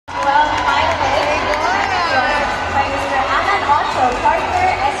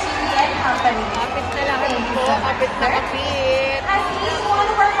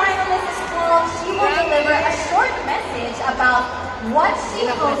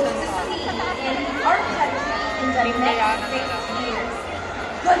succeed in our country in the next 6 years.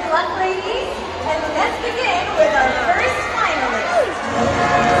 Good luck, ladies, and let's begin with our first finalist.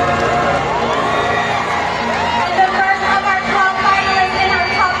 And the first of our top finalists in our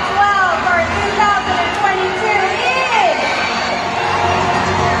top 12 for 2022 is...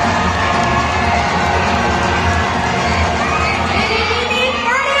 Binibining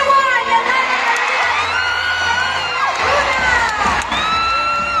 31!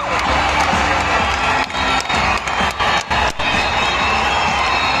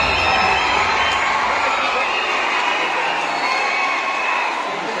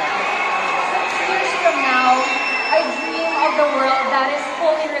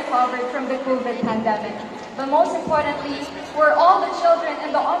 Recovered from the COVID pandemic. But most importantly, where all the children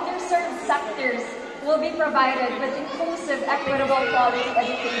in the underserved sectors will be provided with inclusive, equitable, quality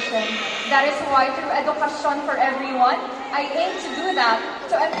education. That is why through Education for Everyone, I aim to do that,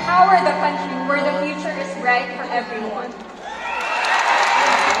 to empower the country where the future is bright for everyone.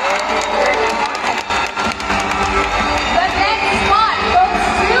 The next spot goes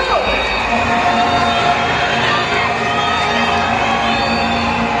to...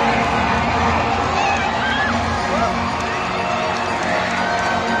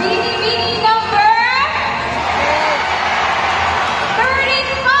 Binibining number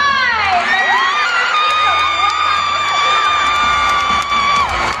 35!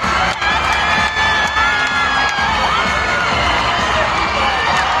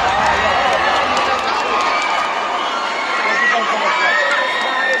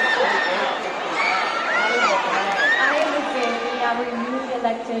 I am a faith in our newly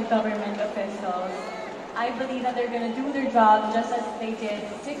elected government officials. I believe that they're going to do their job just as they did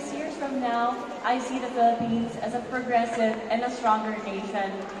 6 years from now. I see the Philippines as a progressive and a stronger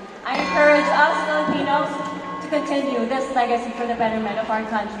nation. I encourage us Filipinos to continue this legacy for the betterment of our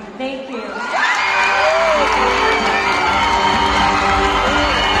country. Thank you.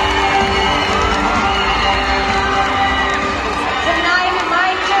 Tonight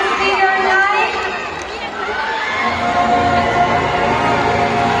might just be your night.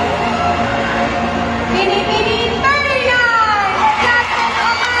 Binibining 39! Captain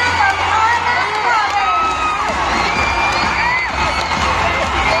Omar from Northern Province.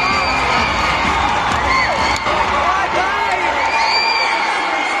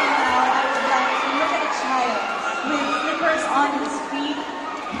 Now, I would like to look at a child with slippers on his feet,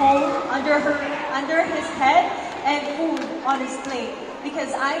 home under his head, and food on his plate.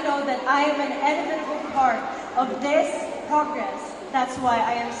 Because I know that I am an inevitable part of this progress. That's why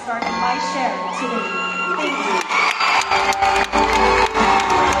I am starting my share today. Thank you.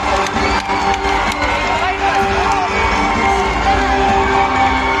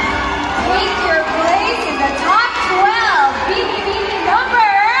 Take your place in the top 12. Binibining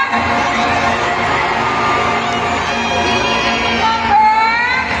number... Binibining number...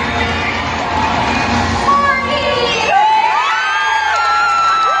 40!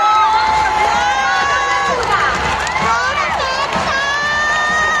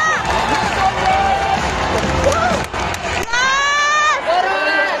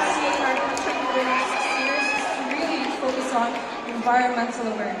 Environmental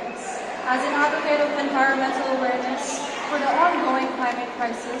awareness. As an advocate of environmental awareness for the ongoing climate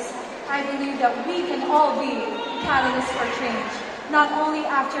crisis, I believe that we can all be catalysts for change, not only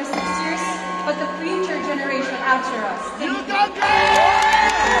after 6 years, but the future generation after us. Thank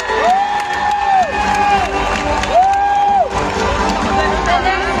The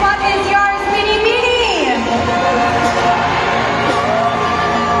next one is yours, Binibining!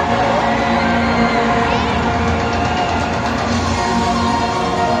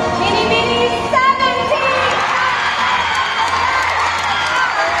 Binibining 17!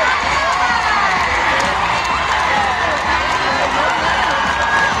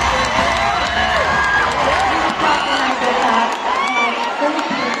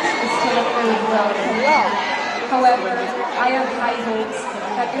 However, I have high hopes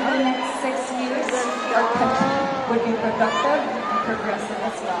that in the next 6 years, our country would be productive and progressive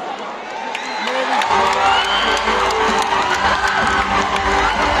as well.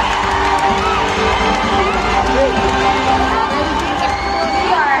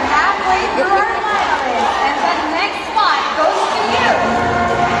 We are halfway through our finalists, and the next spot goes to you.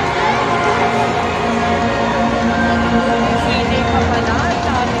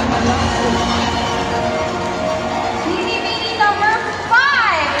 Binibining number 5,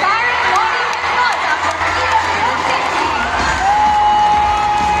 Karen Lori Mendoza from Philippines.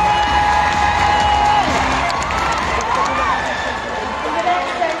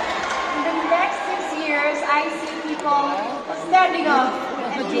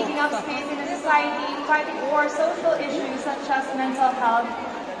 taking up space in the society, fighting for social issues such as mental health.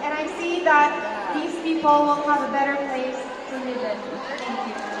 And I see that these people will have a better place to live in.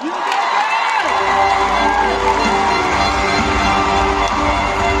 Thank you.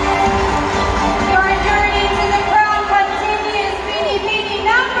 Your journey to the crown continues, Binibining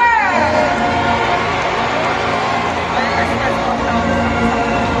number!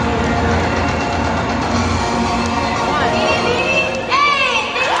 Binibining 8!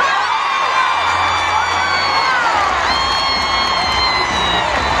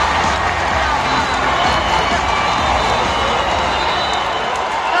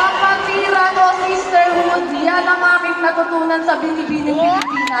 Kapatiran o sisterhood, yan ang aking natutunan sa Binibining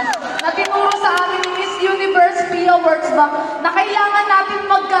Pilipinas na tinuro sa amin ni Miss Universe Pia Worksbank na kailangan natin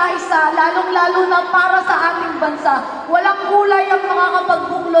magkaisa, lalong-lalo na para sa ating bansa. Walang kulay ang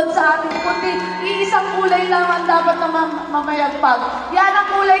makakapagbuklod sa atin, kundi iisang kulay lang ang dapat na mamayagpag. Yan ang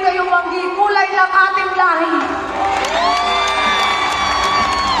kulay kayong wanggi, kulay ng ating lahi.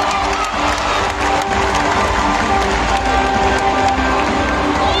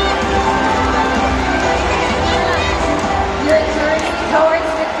 Your journey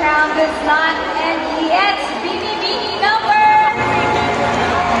towards the crown does not end yet, Binibining number!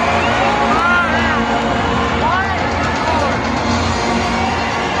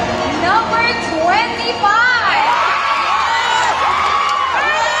 Number 25!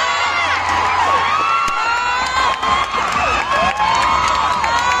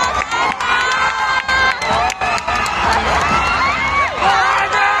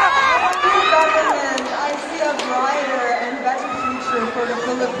 For the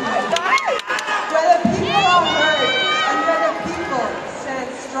Philippines, where the people are heard and where the people stand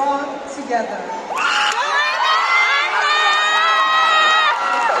strong together.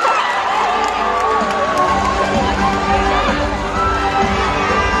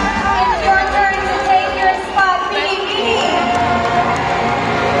 It's your turn to take your spot, Binibining!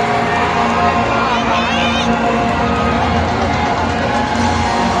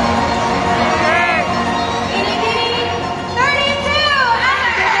 Binibining 32!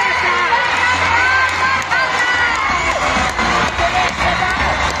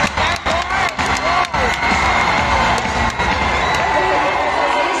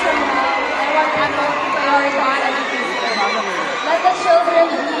 Let the children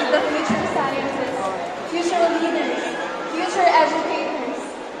be the future scientists, future leaders, future educators,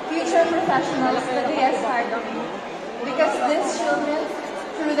 future professionals that they aspire to be. Because these children,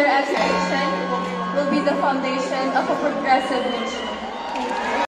 through their education, will be the foundation of a progressive nation.